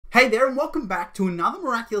Hey there and welcome back to another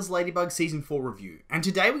Miraculous Ladybug Season 4 review. And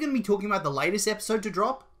today we're going to be talking about the latest episode to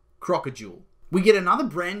drop, Crocoduel. We get another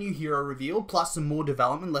brand new hero reveal, plus some more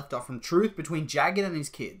development left off from Truth between Jagged and his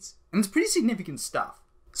kids. And it's pretty significant stuff.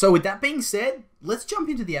 So with that being said, let's jump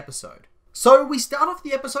into the episode. So we start off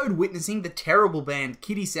the episode witnessing the terrible band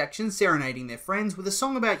Kitty Section serenading their friends with a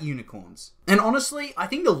song about unicorns. And honestly, I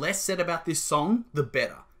think the less said about this song, the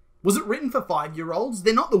better. Was it written for 5-year-olds?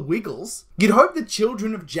 They're not the Wiggles. You'd hope the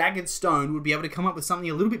children of Jagged Stone would be able to come up with something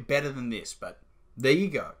a little bit better than this, but there you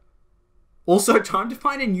go. Also, time to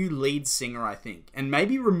find a new lead singer, I think, and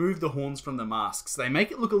maybe remove the horns from the masks. They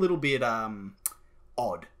make it look a little bit,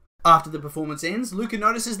 odd. After the performance ends, Luka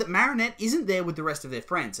notices that Marinette isn't there with the rest of their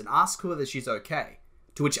friends and asks her whether she's okay.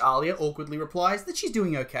 To which Alia awkwardly replies that she's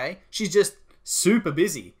doing okay, she's just super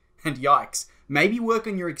busy. And yikes, maybe work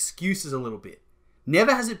on your excuses a little bit.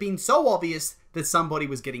 Never has it been so obvious that somebody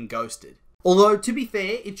was getting ghosted. Although, to be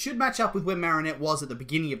fair, it should match up with where Marinette was at the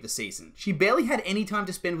beginning of the season. She barely had any time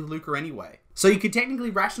to spend with Luka anyway. So you could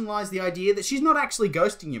technically rationalise the idea that she's not actually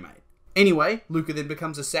ghosting you, mate. Anyway, Luka then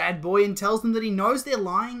becomes a sad boy and tells them that he knows they're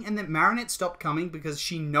lying and that Marinette stopped coming because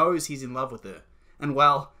she knows he's in love with her. And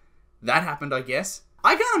well, that happened, I guess.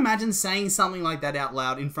 I can't imagine saying something like that out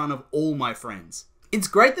loud in front of all my friends. It's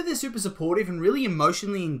great that they're super supportive and really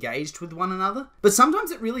emotionally engaged with one another, but sometimes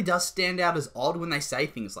it really does stand out as odd when they say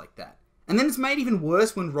things like that. And then it's made even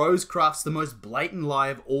worse when Rose crafts the most blatant lie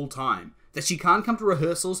of all time, that she can't come to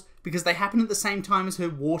rehearsals because they happen at the same time as her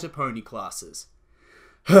water pony classes.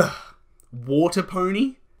 Water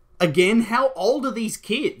pony? Again, how old are these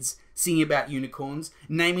kids? Singing about unicorns,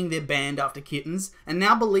 naming their band after kittens, and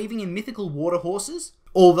now believing in mythical water horses?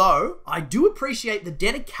 Although, I do appreciate the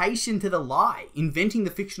dedication to the lie, inventing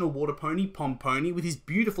the fictional water pony Pompony with his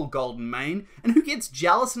beautiful golden mane, and who gets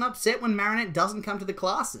jealous and upset when Marinette doesn't come to the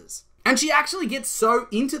classes. And she actually gets so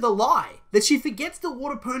into the lie that she forgets that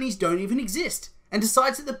water ponies don't even exist, and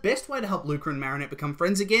decides that the best way to help Luka and Marinette become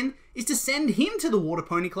friends again is to send him to the water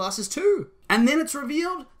pony classes too. And then it's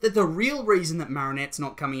revealed that the real reason that Marinette's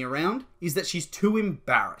not coming around is that she's too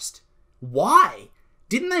embarrassed. Why?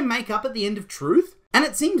 Didn't they make up at the end of Truth? And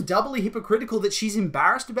it seems doubly hypocritical that she's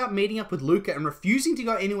embarrassed about meeting up with Luka and refusing to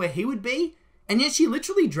go anywhere he would be, and yet she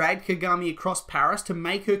literally dragged Kagami across Paris to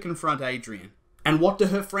make her confront Adrien. And what do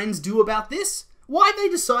her friends do about this? Why, they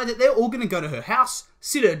decide that they're all going to go to her house,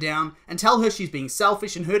 sit her down, and tell her she's being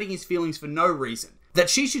selfish and hurting his feelings for no reason. That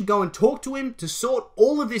she should go and talk to him to sort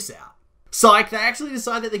all of this out. Psych, they actually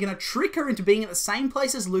decide that they're going to trick her into being at the same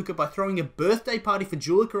place as Luka by throwing a birthday party for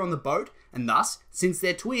Juleka on the boat, and thus, since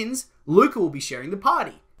they're twins, Luka will be sharing the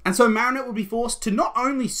party. And so Marinette will be forced to not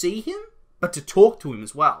only see him, but to talk to him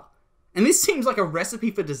as well. And this seems like a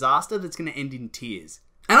recipe for disaster that's going to end in tears.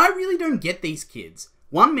 And I really don't get these kids.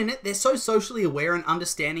 One minute, they're so socially aware and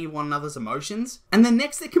understanding of one another's emotions, and the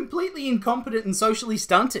next they're completely incompetent and socially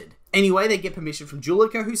stunted. Anyway, they get permission from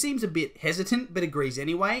Juleka, who seems a bit hesitant, but agrees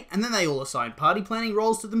anyway, and then they all assign party planning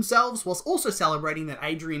roles to themselves, whilst also celebrating that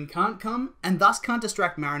Adrien can't come, and thus can't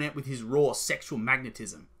distract Marinette with his raw sexual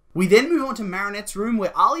magnetism. We then move on to Marinette's room,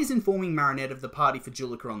 where Ali's informing Marinette of the party for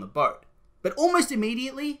Juleka on the boat. But almost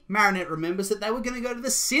immediately, Marinette remembers that they were going to go to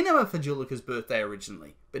the cinema for Juleka's birthday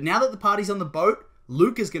originally. But now that the party's on the boat,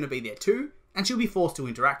 Luka's going to be there too, and she'll be forced to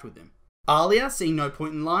interact with him. Alia, seeing no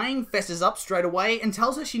point in lying, fesses up straight away and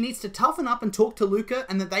tells her she needs to toughen up and talk to Luka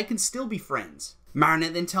and that they can still be friends.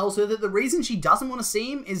 Marinette then tells her that the reason she doesn't want to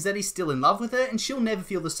see him is that he's still in love with her and she'll never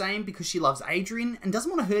feel the same because she loves Adrien and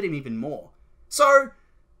doesn't want to hurt him even more. So,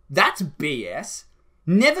 that's BS.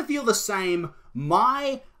 Never feel the same,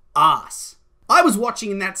 my ass. I was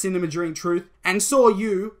watching in that cinema during Truth and saw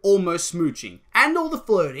you almost smooching. And all the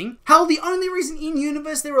flirting. Hell, the only reason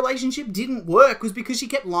in-universe their relationship didn't work was because she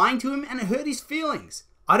kept lying to him and it hurt his feelings.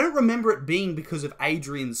 I don't remember it being because of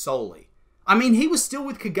Adrien solely. I mean, he was still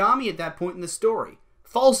with Kagami at that point in the story.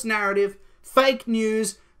 False narrative, fake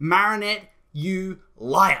news, Marinette, you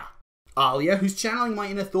liar. Alia, who's channeling my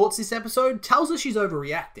inner thoughts this episode, tells her she's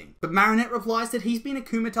overreacting. But Marinette replies that he's been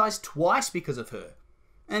akumatized twice because of her.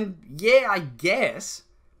 And yeah, I guess,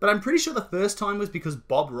 but I'm pretty sure the first time was because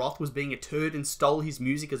Bob Roth was being a turd and stole his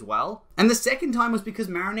music as well. And the second time was because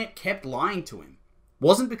Marinette kept lying to him.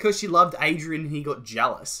 Wasn't because she loved Adrien and he got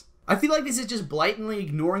jealous. I feel like this is just blatantly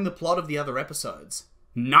ignoring the plot of the other episodes.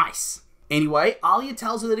 Nice. Anyway, Alia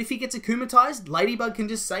tells her that if he gets akumatized, Ladybug can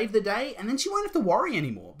just save the day and then she won't have to worry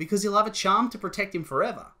anymore because he'll have a charm to protect him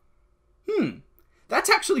forever. That's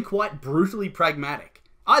actually quite brutally pragmatic.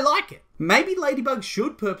 I like it. Maybe Ladybug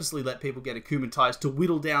should purposely let people get akumatized to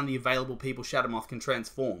whittle down the available people Shadowmoth can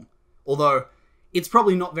transform. Although, it's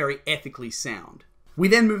probably not very ethically sound. We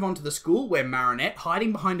then move on to the school where Marinette,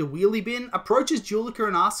 hiding behind a wheelie bin, approaches Juleka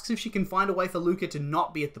and asks if she can find a way for Luka to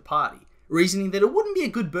not be at the party, reasoning that it wouldn't be a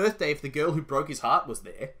good birthday if the girl who broke his heart was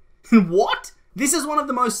there. What? This is one of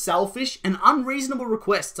the most selfish and unreasonable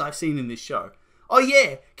requests I've seen in this show. Oh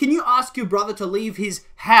yeah, can you ask your brother to leave his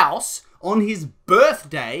house on his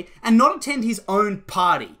birthday and not attend his own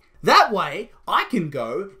party? That way, I can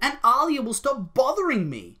go and Alia will stop bothering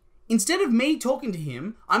me. Instead of me talking to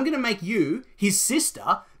him, I'm going to make you, his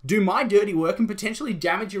sister, do my dirty work and potentially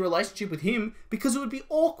damage your relationship with him because it would be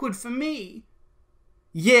awkward for me.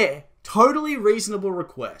 Yeah, totally reasonable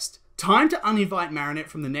request. Time to uninvite Marinette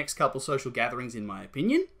from the next couple social gatherings in my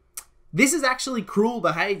opinion. This is actually cruel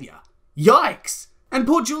behaviour. Yikes! And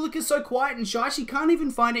poor Juleka's so quiet and shy she can't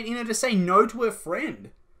even find it in her to say no to her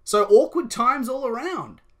friend. So awkward times all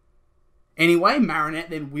around. Anyway, Marinette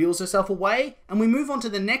then wheels herself away, and we move on to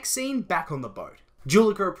the next scene back on the boat.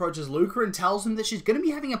 Juleka approaches Luka and tells him that she's going to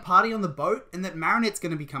be having a party on the boat and that Marinette's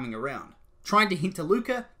going to be coming around, trying to hint to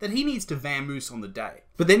Luka that he needs to vamoose on the day.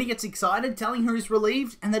 But then he gets excited, telling her he's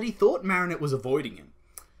relieved and that he thought Marinette was avoiding him.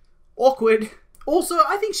 Awkward. Also,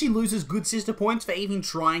 I think she loses good sister points for even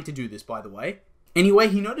trying to do this, by the way. Anyway,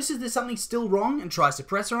 he notices there's something still wrong and tries to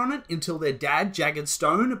press her on it until their dad, Jagged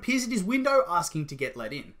Stone, appears at his window asking to get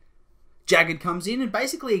let in. Jagged comes in and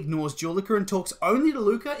basically ignores Juleka and talks only to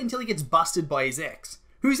Luka until he gets busted by his ex,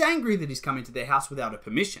 who's angry that he's come into their house without her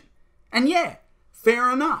permission. And yeah,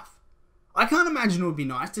 fair enough. I can't imagine it would be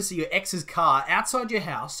nice to see your ex's car outside your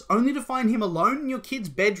house only to find him alone in your kid's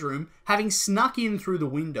bedroom having snuck in through the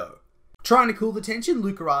window. Trying to cool the tension,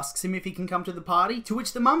 Luka asks him if he can come to the party, to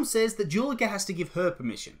which the mum says that Juleka has to give her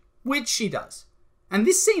permission, which she does. And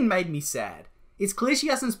this scene made me sad. It's clear she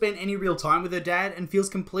hasn't spent any real time with her dad and feels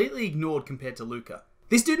completely ignored compared to Luka.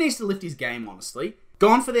 This dude needs to lift his game, honestly.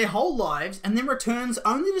 Gone for their whole lives and then returns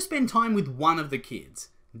only to spend time with one of the kids.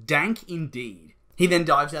 Dank indeed. He then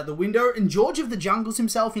dives out the window and George of the Jungles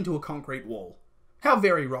himself into a concrete wall. How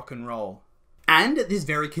very rock and roll. And at this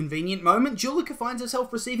very convenient moment, Juleka finds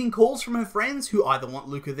herself receiving calls from her friends who either want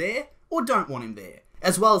Luka there or don't want him there,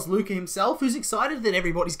 as well as Luka himself who's excited that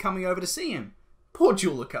everybody's coming over to see him. Poor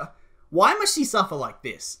Juleka. Why must she suffer like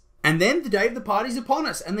this? And then the day of the party's upon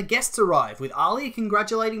us and the guests arrive, with Alia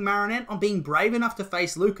congratulating Marinette on being brave enough to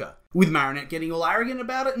face Luka, with Marinette getting all arrogant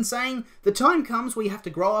about it and saying the time comes where you have to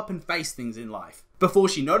grow up and face things in life, before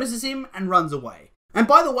she notices him and runs away. And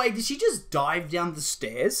by the way, did she just dive down the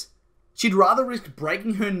stairs? She'd rather risk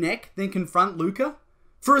breaking her neck than confront Luka?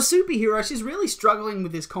 For a superhero, she's really struggling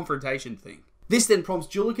with this confrontation thing. This then prompts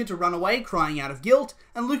Juleka to run away crying out of guilt,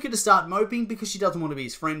 and Luka to start moping because she doesn't want to be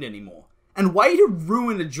his friend anymore. And way to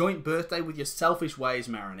ruin a joint birthday with your selfish ways,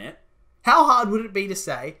 Marinette. How hard would it be to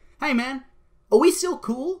say, hey man, are we still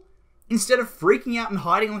cool? Instead of freaking out and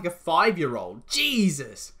hiding like a 5-year-old.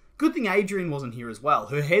 Jesus! Good thing Adrian wasn't here as well,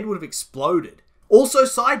 her head would have exploded. Also,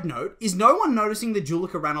 side note, is no one noticing that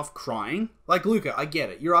Juleka ran off crying? Like, Luka, I get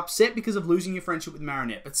it. You're upset because of losing your friendship with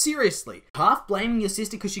Marinette, but seriously, half blaming your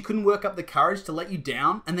sister because she couldn't work up the courage to let you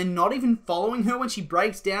down, and then not even following her when she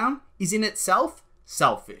breaks down, is in itself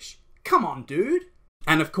selfish. Come on, dude.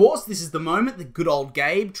 And of course, this is the moment that good old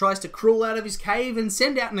Gabe tries to crawl out of his cave and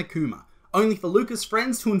send out an Akuma, only for Luka's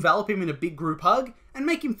friends to envelop him in a big group hug and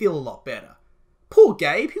make him feel a lot better. Poor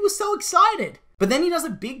Gabe, he was so excited. But then he does a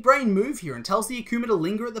big brain move here and tells the Akuma to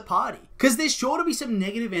linger at the party, because there's sure to be some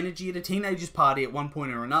negative energy at a teenager's party at one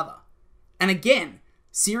point or another. And again,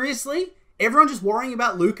 seriously? Everyone just worrying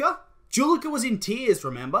about Luka? Juleka was in tears,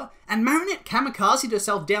 remember? And Marinette kamikazed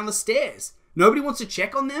herself down the stairs. Nobody wants to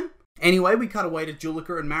check on them? Anyway, we cut away to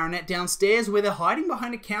Juleka and Marinette downstairs where they're hiding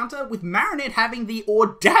behind a counter, with Marinette having the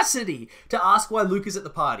audacity to ask why Luka's at the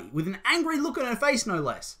party, with an angry look on her face no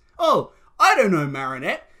less. Oh, I don't know,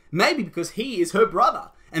 Marinette. Maybe because he is her brother,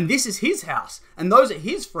 and this is his house, and those are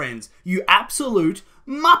his friends, you absolute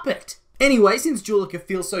muppet! Anyway, since Juleka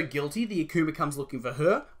feels so guilty, the Akuma comes looking for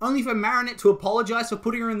her, only for Marinette to apologise for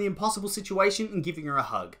putting her in the impossible situation and giving her a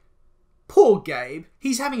hug. Poor Gabe,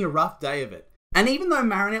 he's having a rough day of it. And even though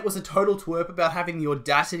Marinette was a total twerp about having the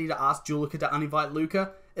audacity to ask Juleka to uninvite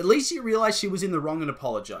Luka, at least she realised she was in the wrong and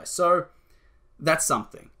apologised, so that's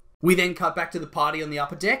something. We then cut back to the party on the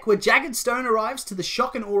upper deck, where Jagged Stone arrives to the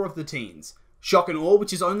shock and awe of the teens. Shock and awe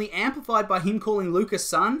which is only amplified by him calling Luka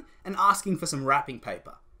son and asking for some wrapping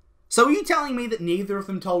paper. So are you telling me that neither of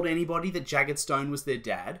them told anybody that Jagged Stone was their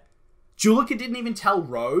dad? Juleka didn't even tell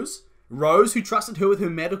Rose? Rose, who trusted her with her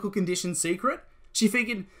medical condition secret? She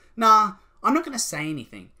figured, nah, I'm not going to say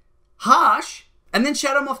anything. Harsh! And then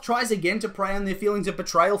Shadowmoth tries again to prey on their feelings of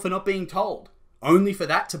betrayal for not being told, only for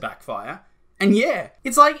that to backfire. And yeah,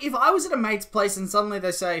 it's like if I was at a mate's place and suddenly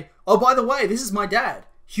they say, oh, by the way, this is my dad,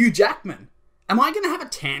 Hugh Jackman. Am I going to have a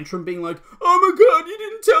tantrum being like, oh my god, you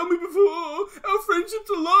didn't tell me before, our friendship's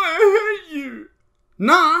a lie, I hate you.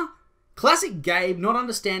 Nah, classic Gabe not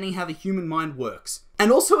understanding how the human mind works.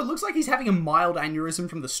 And also it looks like he's having a mild aneurysm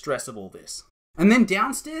from the stress of all this. And then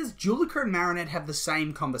downstairs, Juleka and Marinette have the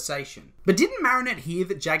same conversation. But didn't Marinette hear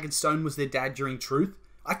that Jagged Stone was their dad during truth?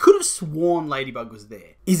 I could have sworn Ladybug was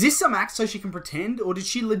there. Is this some act so she can pretend, or did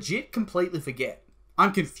she legit completely forget?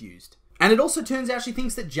 I'm confused. And it also turns out she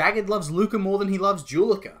thinks that Jagged loves Luka more than he loves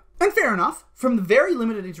Juleka. And fair enough, from the very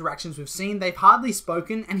limited interactions we've seen, they've hardly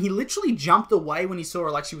spoken, and he literally jumped away when he saw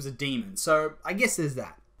her like she was a demon, so I guess there's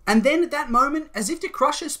that. And then at that moment, as if to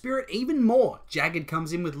crush her spirit even more, Jagged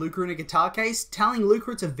comes in with Luka in a guitar case, telling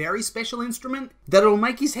Luka it's a very special instrument, that it'll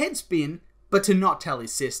make his head spin, but to not tell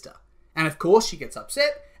his sister. And of course she gets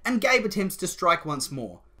upset, and Gabe attempts to strike once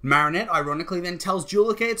more. Marinette ironically then tells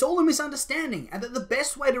Juleka it's all a misunderstanding, and that the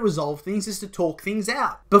best way to resolve things is to talk things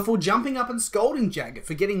out, before jumping up and scolding Jagged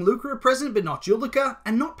for getting Luka a present but not Juleka,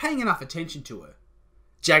 and not paying enough attention to her.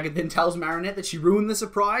 Jagged then tells Marinette that she ruined the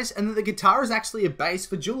surprise, and that the guitar is actually a bass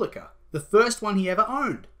for Juleka, the first one he ever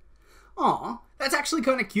owned. Aw, that's actually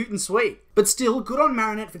kinda cute and sweet, but still, good on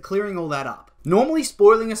Marinette for clearing all that up. Normally,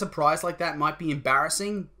 spoiling a surprise like that might be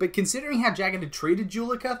embarrassing, but considering how Jagged had treated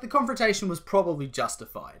Juleka, the confrontation was probably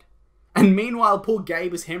justified. And meanwhile, poor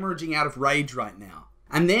Gabe is hemorrhaging out of rage right now.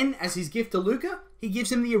 And then, as his gift to Luka, he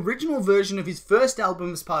gives him the original version of his first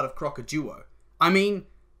album as part of Crocoduel. I mean,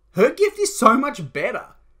 her gift is so much better.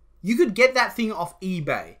 You could get that thing off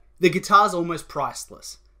eBay. The guitar's almost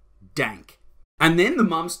priceless. Dank. And then the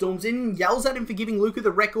mum storms in and yells at him for giving Luka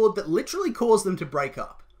the record that literally caused them to break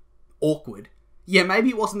up. Awkward. Yeah, maybe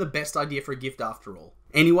it wasn't the best idea for a gift after all.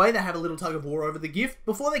 Anyway, they have a little tug of war over the gift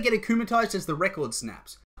before they get akumatized as the record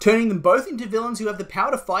snaps, turning them both into villains who have the power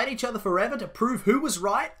to fight each other forever to prove who was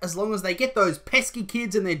right as long as they get those pesky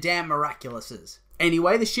kids and their damn Miraculouses.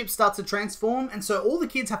 Anyway, the ship starts to transform, and so all the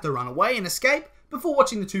kids have to run away and escape before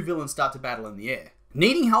watching the two villains start to battle in the air.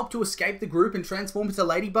 Needing help to escape the group and transform into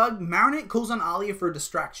Ladybug, Marinette calls on Alia for a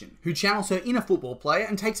distraction, who channels her inner football player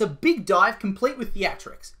and takes a big dive complete with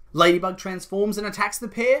theatrics. Ladybug transforms and attacks the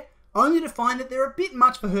pair, only to find that they're a bit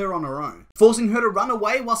much for her on her own, forcing her to run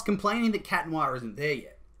away whilst complaining that Cat Noir isn't there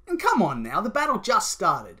yet. And come on now, the battle just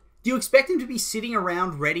started. Do you expect him to be sitting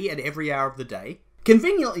around ready at every hour of the day?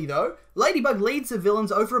 Conveniently though, Ladybug leads the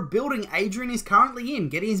villains over a building Adrian is currently in,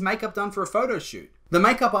 getting his makeup done for a photo shoot. The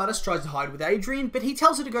makeup artist tries to hide with Adrian, but he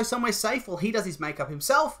tells her to go somewhere safe while he does his makeup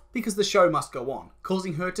himself, because the show must go on,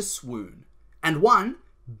 causing her to swoon. And 1,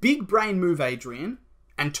 big brain move Adrian,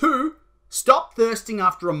 and 2, stop thirsting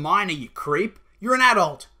after a minor, you creep. You're an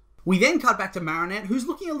adult. We then cut back to Marinette, who's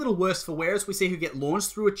looking a little worse for wear as we see her get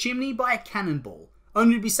launched through a chimney by a cannonball,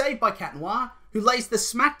 only to be saved by Cat Noir, who lays the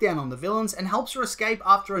smackdown on the villains and helps her escape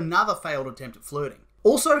after another failed attempt at flirting.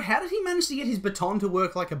 Also, how did he manage to get his baton to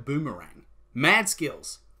work like a boomerang? Mad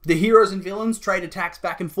skills. The heroes and villains trade attacks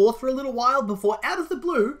back and forth for a little while before, out of the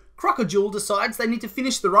blue, Crocoduel decides they need to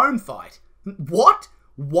finish their own fight. What?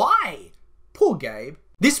 Why? Poor Gabe.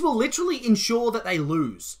 This will literally ensure that they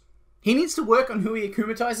lose. He needs to work on who he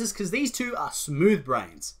akumatizes because these two are smooth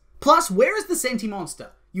brains. Plus, where is the Senti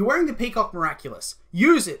Monster? You're wearing the Peacock Miraculous.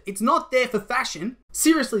 Use it. It's not there for fashion.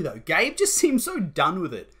 Seriously though, Gabe just seems so done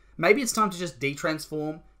with it. Maybe it's time to just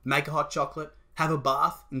de-transform, make a hot chocolate, have a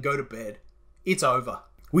bath, and go to bed. It's over.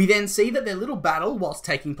 We then see that their little battle, whilst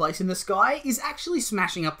taking place in the sky, is actually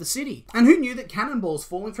smashing up the city. And who knew that cannonballs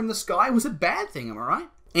falling from the sky was a bad thing, am I right?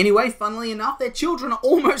 Anyway, funnily enough, their children are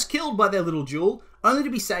almost killed by their little jewel, only to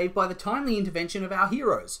be saved by the timely intervention of our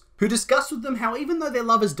heroes, who discuss with them how even though their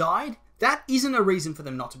lovers died, that isn't a reason for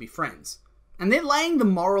them not to be friends. And they're laying the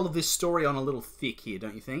moral of this story on a little thick here,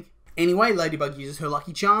 don't you think? Anyway, Ladybug uses her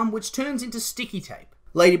lucky charm, which turns into sticky tape.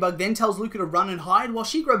 Ladybug then tells Luka to run and hide while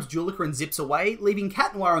she grabs Juleka and zips away, leaving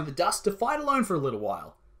Cat Noir in the dust to fight alone for a little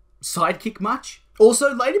while. Sidekick much?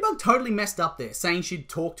 Also, Ladybug totally messed up there, saying she'd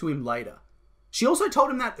talk to him later. She also told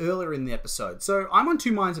him that earlier in the episode, so I'm on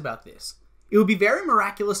two minds about this. It would be very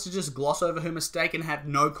miraculous to just gloss over her mistake and have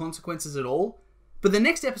no consequences at all, but the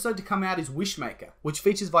next episode to come out is Wishmaker, which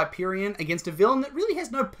features Viperion against a villain that really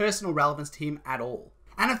has no personal relevance to him at all.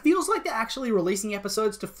 And it feels like they're actually releasing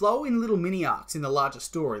episodes to flow in little mini-arcs in the larger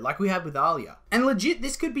story, like we had with Alia. And legit,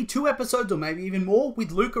 this could be 2 episodes or maybe even more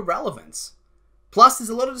with Luka relevance. Plus, there's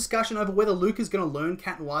a lot of discussion over whether Luka's going to learn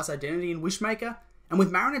Cat Noir's identity in Wishmaker, and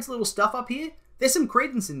with Marinette's little stuff up here, there's some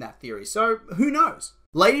credence in that theory, so who knows?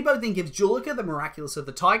 Ladybug then gives Juleka the Miraculous of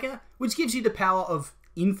the Tiger, which gives you the power of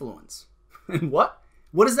influence. And what?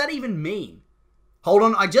 What does that even mean? Hold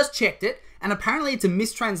on, I just checked it, and apparently it's a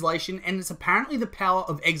mistranslation, and it's apparently the power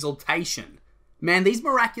of exaltation. Man, these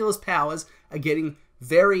miraculous powers are getting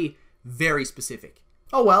very, very specific.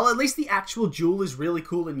 Oh well, at least the actual jewel is really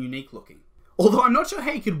cool and unique looking. Although I'm not sure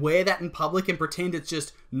how you could wear that in public and pretend it's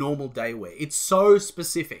just normal day wear. It's so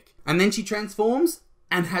specific. And then she transforms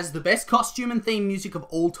and has the best costume and theme music of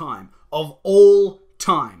all time. Of all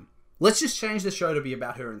time. Let's just change the show to be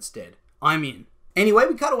about her instead. I'm in. Anyway,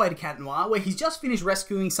 we cut away to Cat Noir, where he's just finished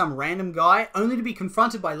rescuing some random guy, only to be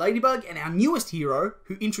confronted by Ladybug and our newest hero,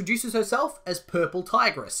 who introduces herself as Purple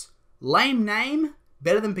Tigress. Lame name,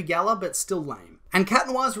 better than Pagala, but still lame. And Cat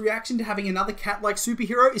Noir's reaction to having another cat-like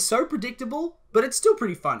superhero is so predictable, but it's still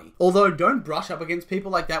pretty funny. Although, don't brush up against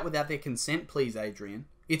people like that without their consent, please, Adrian.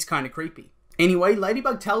 It's kinda creepy. Anyway,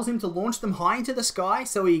 Ladybug tells him to launch them high into the sky,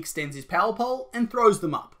 so he extends his power pole and throws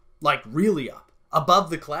them up. Like, really up. Above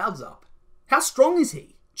the clouds up. How strong is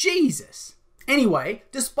he? Jesus! Anyway,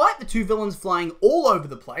 despite the two villains flying all over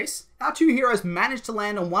the place, our two heroes manage to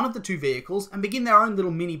land on one of the two vehicles and begin their own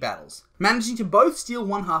little mini-battles, managing to both steal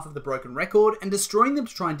one half of the broken record and destroying them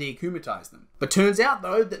to try and de-akumatize them. But turns out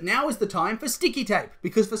though that now is the time for sticky tape,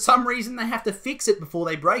 because for some reason they have to fix it before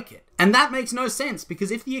they break it. And that makes no sense,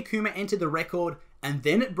 because if the Akuma entered the record and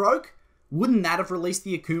then it broke, wouldn't that have released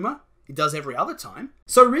the Akuma? It does every other time.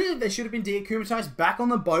 So really they should have been de-akumatized back on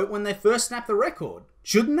the boat when they first snapped the record,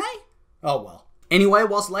 shouldn't they? Oh well. Anyway,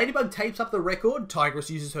 whilst Ladybug tapes up the record,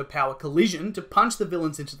 Tigress uses her power Collision to punch the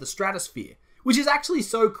villains into the stratosphere, which is actually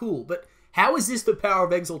so cool, but how is this the power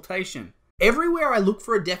of exaltation? Everywhere I look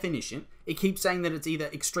for a definition, it keeps saying that it's either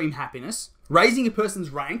extreme happiness, raising a person's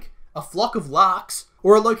rank, a flock of larks,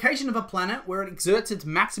 or a location of a planet where it exerts its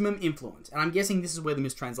maximum influence, and I'm guessing this is where the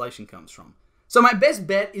mistranslation comes from. So my best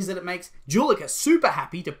bet is that it makes Juleka super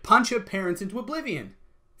happy to punch her parents into oblivion.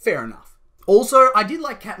 Fair enough. Also, I did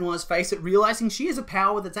like Cat Noir's face at realizing she has a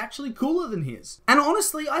power that's actually cooler than his. And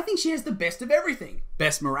honestly, I think she has the best of everything.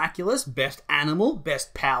 Best miraculous, best animal,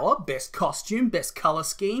 best power, best costume, best color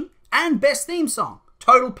scheme, and best theme song.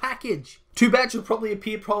 Total package. Too bad she'll probably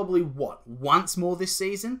appear once more this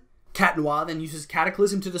season? Cat Noir then uses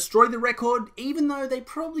Cataclysm to destroy the record, even though they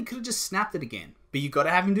probably could have just snapped it again. But you gotta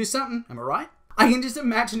have him do something, am I right? I can just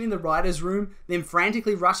imagine in the writer's room, them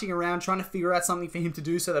frantically rushing around trying to figure out something for him to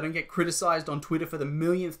do so they don't get criticised on Twitter for the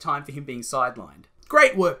millionth time for him being sidelined.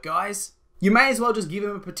 Great work, guys! You may as well just give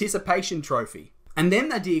him a participation trophy. And then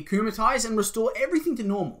they de-akumatize and restore everything to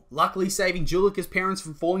normal, luckily saving Juleka's parents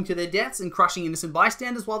from falling to their deaths and crushing innocent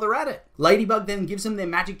bystanders while they're at it. Ladybug then gives them their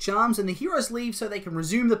magic charms and the heroes leave so they can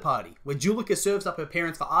resume the party, where Juleka serves up her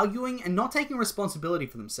parents for arguing and not taking responsibility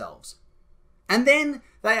for themselves. And then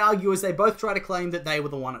they argue as they both try to claim that they were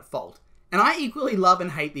the one at fault. And I equally love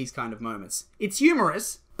and hate these kind of moments. It's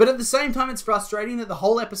humorous, but at the same time it's frustrating that the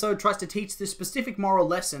whole episode tries to teach this specific moral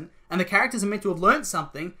lesson and the characters are meant to have learnt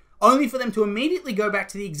something, only for them to immediately go back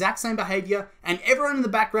to the exact same behaviour and everyone in the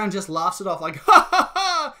background just laughs it off like, ha ha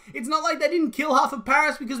ha! It's not like they didn't kill half of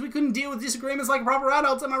Paris because we couldn't deal with disagreements like proper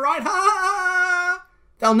adults, am I right? Ha ha ha!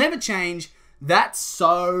 They'll never change. That's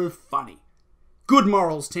so funny. Good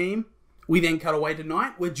morals, team. We then cut away to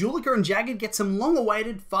night, where Juleka and Jagged get some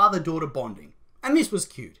long-awaited father-daughter bonding. And this was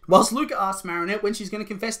cute. Whilst Luka asks Marinette when she's going to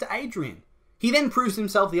confess to Adrian. He then proves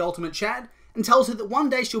himself the ultimate Chad, and tells her that one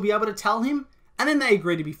day she'll be able to tell him, and then they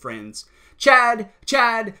agree to be friends. Chad,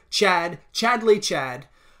 Chad, Chad, Chadley Chad.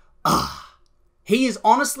 He is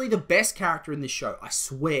honestly the best character in this show, I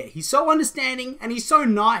swear. He's so understanding, and he's so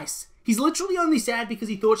nice. He's literally only sad because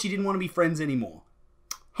he thought she didn't want to be friends anymore.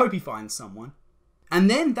 Hope he finds someone. And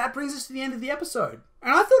then that brings us to the end of the episode.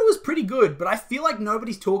 And I thought it was pretty good, but I feel like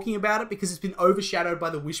nobody's talking about it because it's been overshadowed by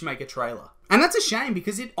the Wishmaker trailer. And that's a shame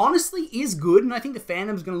because it honestly is good, and I think the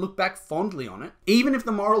fandom's going to look back fondly on it, even if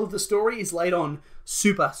the moral of the story is laid on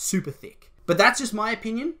super, super thick. But that's just my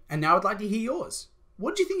opinion, and now I'd like to hear yours.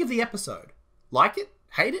 What did you think of the episode? Like it?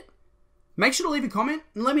 Hate it? Make sure to leave a comment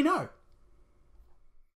and let me know.